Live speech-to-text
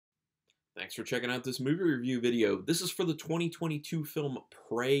Thanks for checking out this movie review video. This is for the 2022 film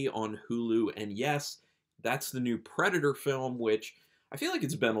Prey on Hulu. And yes, that's the new Predator film, which I feel like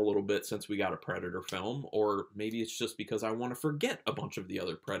it's been a little bit since we got a Predator film, or maybe it's just because I want to forget a bunch of the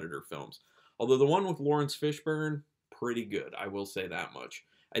other Predator films. Although the one with Lawrence Fishburne, pretty good, I will say that much.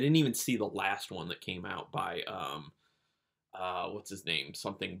 I didn't even see the last one that came out by, what's his name?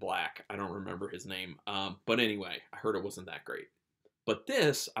 Something Black. I don't remember his name. But anyway, I heard it wasn't that great. But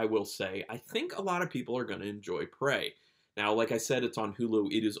this, I will say, I think a lot of people are going to enjoy Prey. Now, like I said, it's on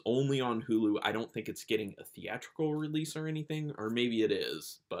Hulu. It is only on Hulu. I don't think it's getting a theatrical release or anything, or maybe it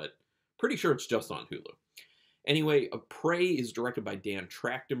is, but pretty sure it's just on Hulu. Anyway, Prey is directed by Dan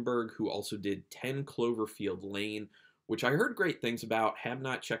Trachtenberg, who also did 10 Cloverfield Lane, which I heard great things about, have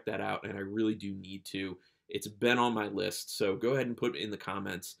not checked that out, and I really do need to. It's been on my list, so go ahead and put in the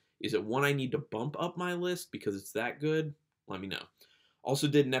comments. Is it one I need to bump up my list because it's that good? Let me know. Also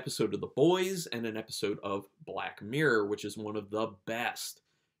did an episode of The Boys and an episode of Black Mirror, which is one of the best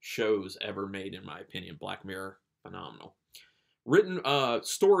shows ever made, in my opinion. Black Mirror, phenomenal. Written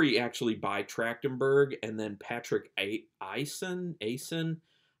story actually by Trachtenberg, and then Patrick Aison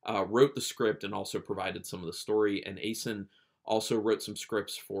wrote the script and also provided some of the story. And Aison also wrote some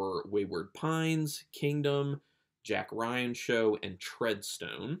scripts for Wayward Pines, Kingdom, Jack Ryan Show, and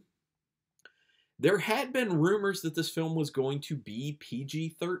Treadstone. There had been rumors that this film was going to be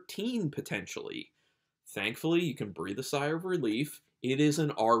PG-13 potentially. Thankfully, you can breathe a sigh of relief. It is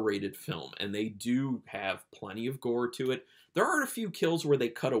an R-rated film, and they do have plenty of gore to it. There are a few kills where they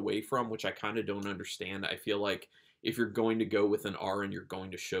cut away from, which I kind of don't understand. I feel like if you're going to go with an R and you're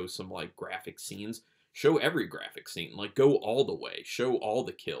going to show some like graphic scenes, show every graphic scene. Like, go all the way. Show all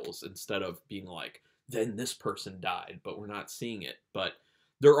the kills instead of being like, then this person died, but we're not seeing it. But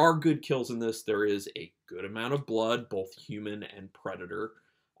there are good kills in this. There is a good amount of blood, both human and predator.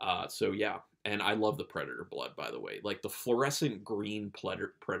 So yeah, and I love the predator blood, by the way. Like, the fluorescent green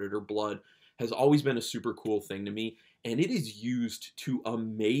predator blood has always been a super cool thing to me, and it is used to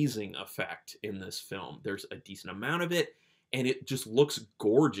amazing effect in this film. There's a decent amount of it, and it just looks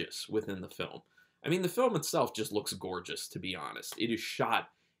gorgeous within the film. I mean, the film itself just looks gorgeous, to be honest. It is shot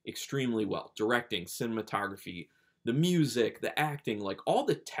extremely well. Directing, cinematography, the music, the acting, like all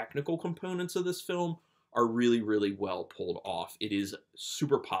the technical components of this film are really, really well pulled off. It is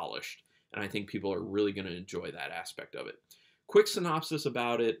super polished, and I think people are really going to enjoy that aspect of it. Quick synopsis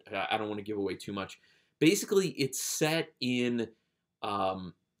about it. I don't want to give away too much. Basically, it's set in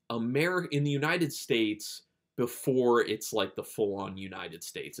in the United States before it's like the full-on United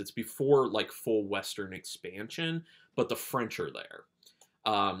States. It's before like full Western expansion, but the French are there.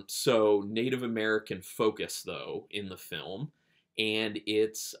 So Native American focus though in the film, and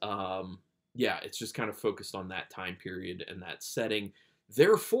it's yeah, it's just kind of focused on that time period and that setting.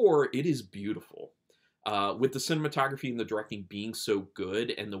 Therefore, it is beautiful. With the cinematography and the directing being so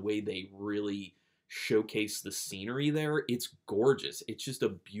good and the way they really showcase the scenery there, it's gorgeous. It's just a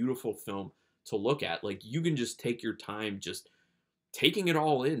beautiful film to look at. Like, you can just take your time just taking it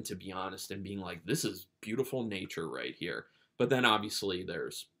all in, to be honest, and being like, this is beautiful nature right here. But then obviously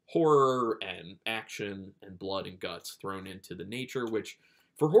there's horror and action and blood and guts thrown into the nature, which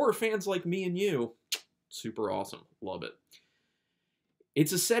for horror fans like me and you, super awesome. Love it.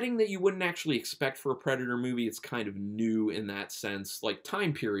 It's a setting that you wouldn't actually expect for a Predator movie. It's kind of new in that sense, like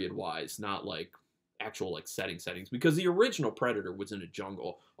time period wise, not like actual like settings, because the original Predator was in a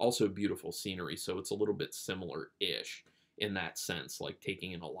jungle, also beautiful scenery, so it's a little bit similar-ish in that sense, like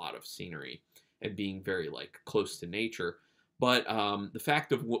taking in a lot of scenery and being very like close to nature. But the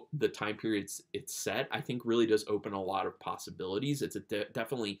fact of the time periods it's set, I think really does open a lot of possibilities. It's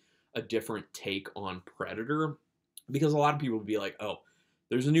definitely a different take on Predator, because a lot of people would be like, oh,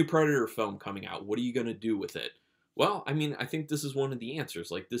 there's a new Predator film coming out. What are you going to do with it? Well, I mean, I think this is one of the answers.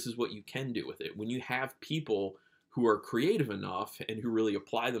 Like, this is what you can do with it. When you have people who are creative enough and who really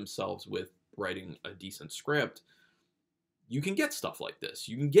apply themselves with writing a decent script, you can get stuff like this.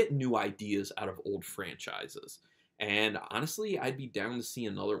 You can get new ideas out of old franchises. And honestly, I'd be down to see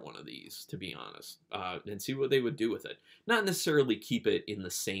another one of these, to be honest, and see what they would do with it. Not necessarily keep it in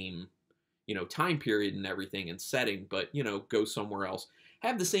the same, time period and everything and setting, but, go somewhere else.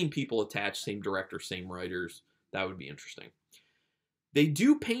 Have the same people attached, same director, same writers. That would be interesting. They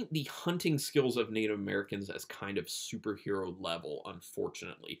do paint the hunting skills of Native Americans as kind of superhero level,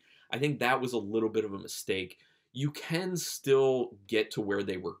 unfortunately. I think that was a little bit of a mistake. You can still get to where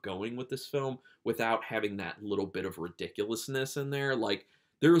they were going with this film without having that little bit of ridiculousness in there. Like,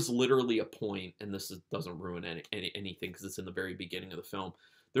 there is literally a point, and doesn't ruin anything because it's in the very beginning of the film.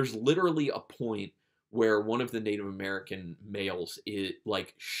 There's literally a point where one of the Native American males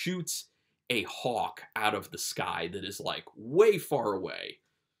shoots a hawk out of the sky that is like way far away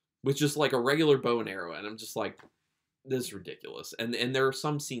with just like a regular bow and arrow. And I'm just like, this is ridiculous. And there are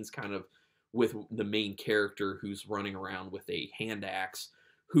some scenes kind of with the main character who's running around with a hand axe,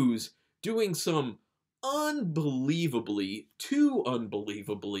 who's doing some too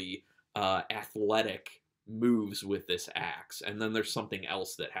unbelievably athletic moves with this axe. And then there's something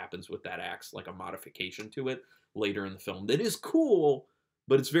else that happens with that axe, like a modification to it later in the film that is cool,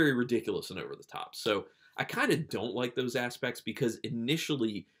 but it's very ridiculous and over the top. So I kind of don't like those aspects because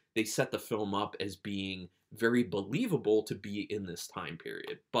initially they set the film up as being very believable to be in this time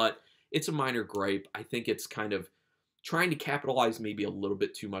period. But it's a minor gripe. I think it's kind of trying to capitalize maybe a little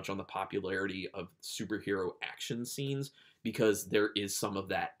bit too much on the popularity of superhero action scenes, because there is some of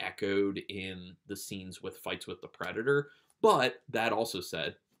that echoed in the scenes with fights with the Predator. But that also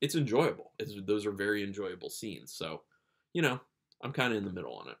said, it's enjoyable. Those are very enjoyable scenes. So, you know, I'm kind of in the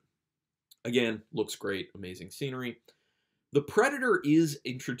middle on it. Again, looks great, amazing scenery. The Predator is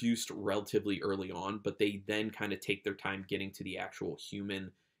introduced relatively early on, but they then kind of take their time getting to the actual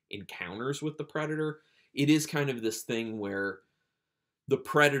human encounters with the Predator. It is kind of this thing where the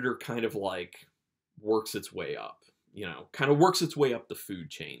Predator kind of like works its way up, you know, kind of works its way up the food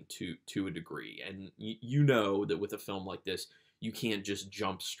chain to a degree. And you know that with a film like this, you can't just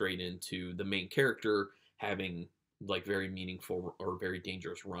jump straight into the main character having like very meaningful or very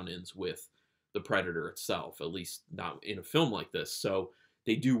dangerous run-ins with the Predator itself, at least not in a film like this. So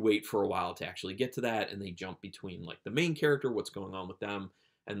they do wait for a while to actually get to that, and they jump between like the main character, what's going on with them,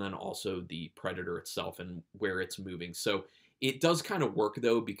 and then also the Predator itself and where it's moving. So it does kind of work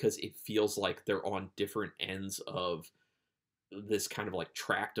though, because it feels like they're on different ends of this kind of like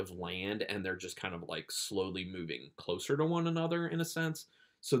tract of land, and they're just kind of like slowly moving closer to one another in a sense.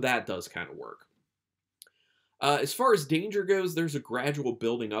 So that does kind of work. As far as danger goes, there's a gradual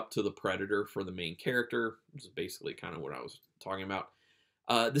building up to the Predator for the main character, which is basically kind of what I was talking about.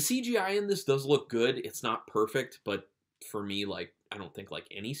 The CGI in this does look good. It's not perfect, but for me, like, I don't think like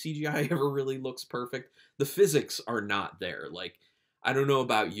any CGI ever really looks perfect. The physics are not there. Like, I don't know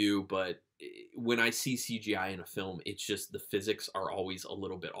about you, but when I see CGI in a film, it's just the physics are always a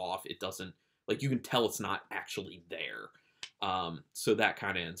little bit off. It doesn't, like, you can tell it's not actually there. So that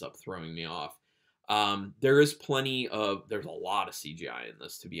kind of ends up throwing me off. There's a lot of CGI in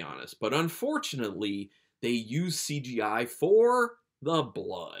this, to be honest, but unfortunately they use CGI for the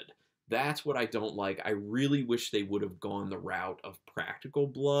blood. That's what I don't like. I really wish they would have gone the route of practical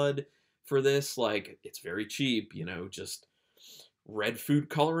blood for this. Like, it's very cheap, you know, just red food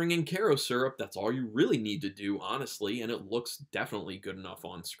coloring and Caro syrup. That's all you really need to do, honestly, and it looks definitely good enough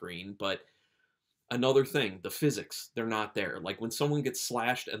on screen. But another thing, the physics, they're not there. Like when someone gets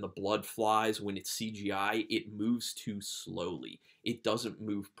slashed and the blood flies, when it's CGI, it moves too slowly. It doesn't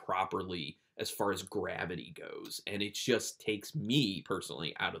move properly as far as gravity goes. And it just takes me,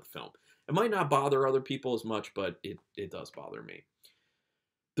 personally, out of the film. It might not bother other people as much, but it does bother me.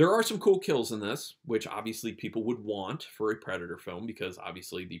 There are some cool kills in this, which obviously people would want for a Predator film, because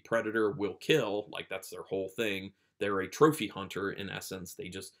obviously the Predator will kill. Like, that's their whole thing. They're a trophy hunter, in essence. They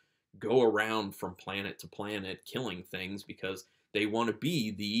just go around from planet to planet killing things because they want to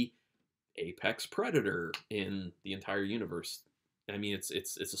be the apex predator in the entire universe. I mean, it's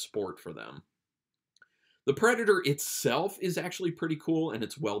a sport for them. The Predator itself is actually pretty cool, and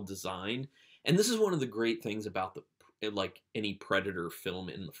it's well designed. And this is one of the great things about like any Predator film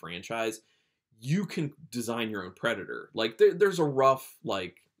in the franchise. You can design your own Predator. Like there's a rough,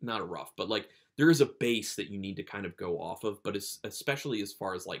 like, not a rough, but like there is a base that you need to kind of go off of, but it's especially as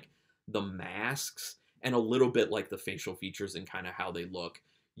far as like the masks and a little bit like the facial features and kind of how they look,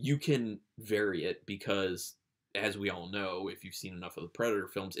 you can vary it, because as we all know, if you've seen enough of the Predator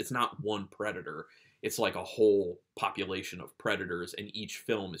films, it's not one Predator. It's like a whole population of Predators, and each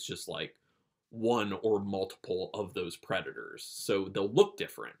film is just like one or multiple of those Predators. So they'll look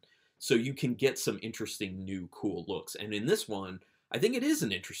different. So you can get some interesting new cool looks. And in this one, I think it is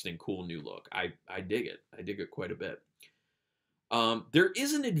an interesting, cool new look. I dig it. I dig it quite a bit. There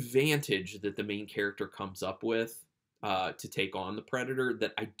is an advantage that the main character comes up with to take on the Predator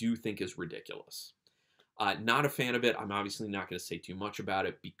that I do think is ridiculous. Not a fan of it. I'm obviously not going to say too much about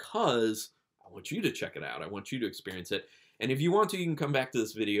it because I want you to check it out. I want you to experience it. And if you want to, you can come back to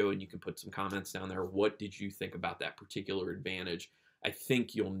this video and you can put some comments down there. What did you think about that particular advantage? I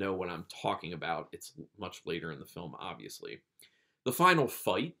think you'll know what I'm talking about. It's much later in the film, obviously. The final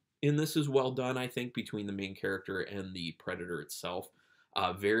fight in this is well done, I think, between the main character and the Predator itself.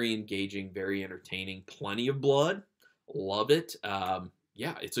 Very engaging, very entertaining, plenty of blood. Love it.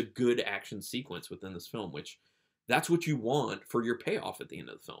 Yeah, it's a good action sequence within this film, which that's what you want for your payoff at the end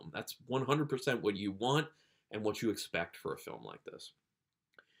of the film. That's 100% what you want and what you expect for a film like this.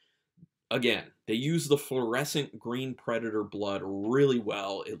 Again, they use the fluorescent green predator blood really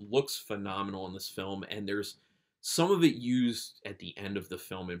well. It looks phenomenal in this film, and there's some of it used at the end of the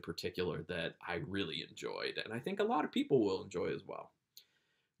film in particular that I really enjoyed, and I think a lot of people will enjoy as well.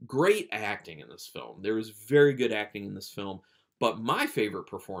 Great acting in this film. There is very good acting in this film, but my favorite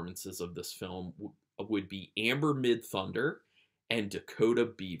performances of this film would be Amber Mid-Thunder and Dakota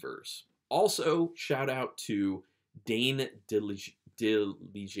Beavers. Also, shout out to Dane DeLiegro,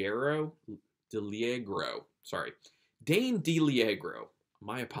 sorry, Dane DeLiegro,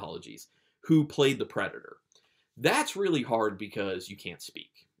 my apologies, who played the Predator. That's really hard because you can't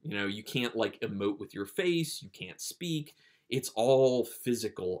speak. You know, you can't like emote with your face, you can't speak. It's all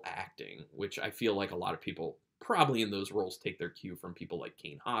physical acting, which I feel like a lot of people probably in those roles take their cue from people like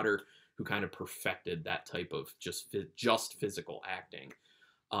Kane Hodder, who kind of perfected that type of just physical acting.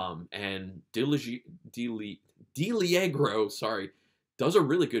 And DeLiegro, sorry, does a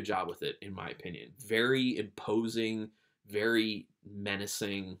really good job with it, in my opinion. Very imposing, very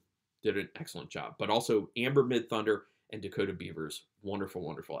menacing, did an excellent job. But also Amber Mid-Thunder and Dakota Beavers, wonderful,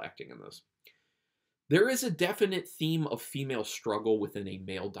 wonderful acting in this. There is a definite theme of female struggle within a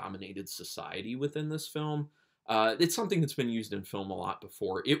male-dominated society within this film. It's something that's been used in film a lot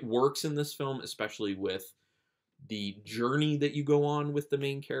before. It works in this film, especially with the journey that you go on with the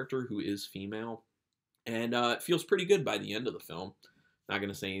main character, who is female. And it feels pretty good by the end of the film. Not going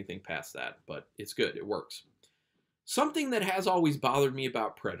to say anything past that, but it's good. It works. Something that has always bothered me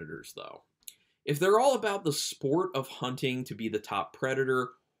about predators, though. If they're all about the sport of hunting to be the top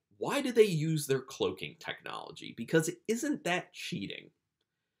predator, why do they use their cloaking technology? Because isn't that cheating?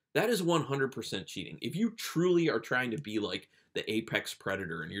 That is 100% cheating. If you truly are trying to be like the apex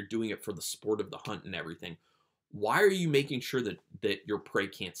predator and you're doing it for the sport of the hunt and everything, why are you making sure that your prey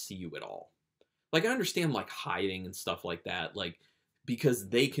can't see you at all? Like, I understand like hiding and stuff like that, like, because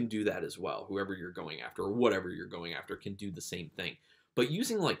they can do that as well. Whoever you're going after or whatever you're going after can do the same thing. But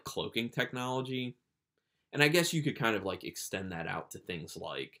using like cloaking technology, and I guess you could kind of like extend that out to things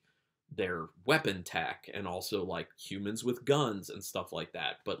like their weapon tech and also like humans with guns and stuff like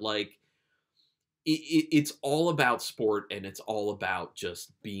that. But like, it's all about sport, and it's all about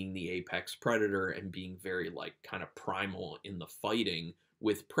just being the apex predator and being very like kind of primal in the fighting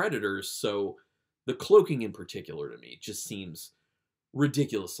with predators. So the cloaking in particular to me just seems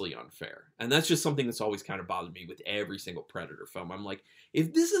ridiculously unfair. And that's just something that's always kind of bothered me with every single Predator film. I'm like,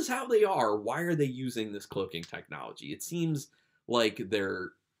 if this is how they are, why are they using this cloaking technology? It seems like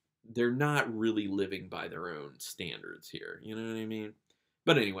they're not really living by their own standards here. You know what I mean?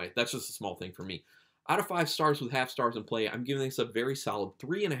 But anyway, that's just a small thing for me. Out of 5 stars with half stars in play, I'm giving this a very solid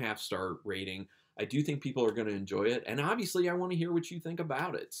 3.5 star rating. I do think people are going to enjoy it. And obviously, I want to hear what you think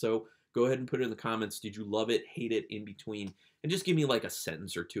about it. So go ahead and put it in the comments. Did you love it, hate it, in between? And just give me like a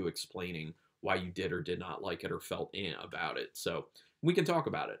sentence or two explaining why you did or did not like it or felt about it. So we can talk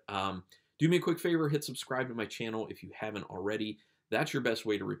about it. Do me a quick favor, hit subscribe to my channel if you haven't already. That's your best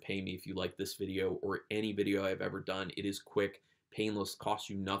way to repay me if you like this video or any video I've ever done. It is quick, painless, costs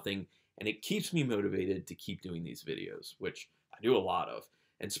you nothing, and it keeps me motivated to keep doing these videos, which I do a lot of.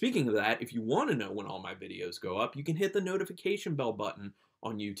 And speaking of that, if you want to know when all my videos go up, you can hit the notification bell button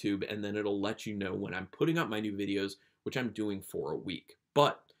on YouTube, and then it'll let you know when I'm putting up my new videos, which I'm doing for a week.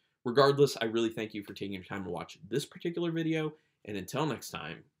 But regardless, I really thank you for taking your time to watch this particular video, and until next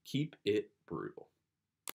time, keep it brutal.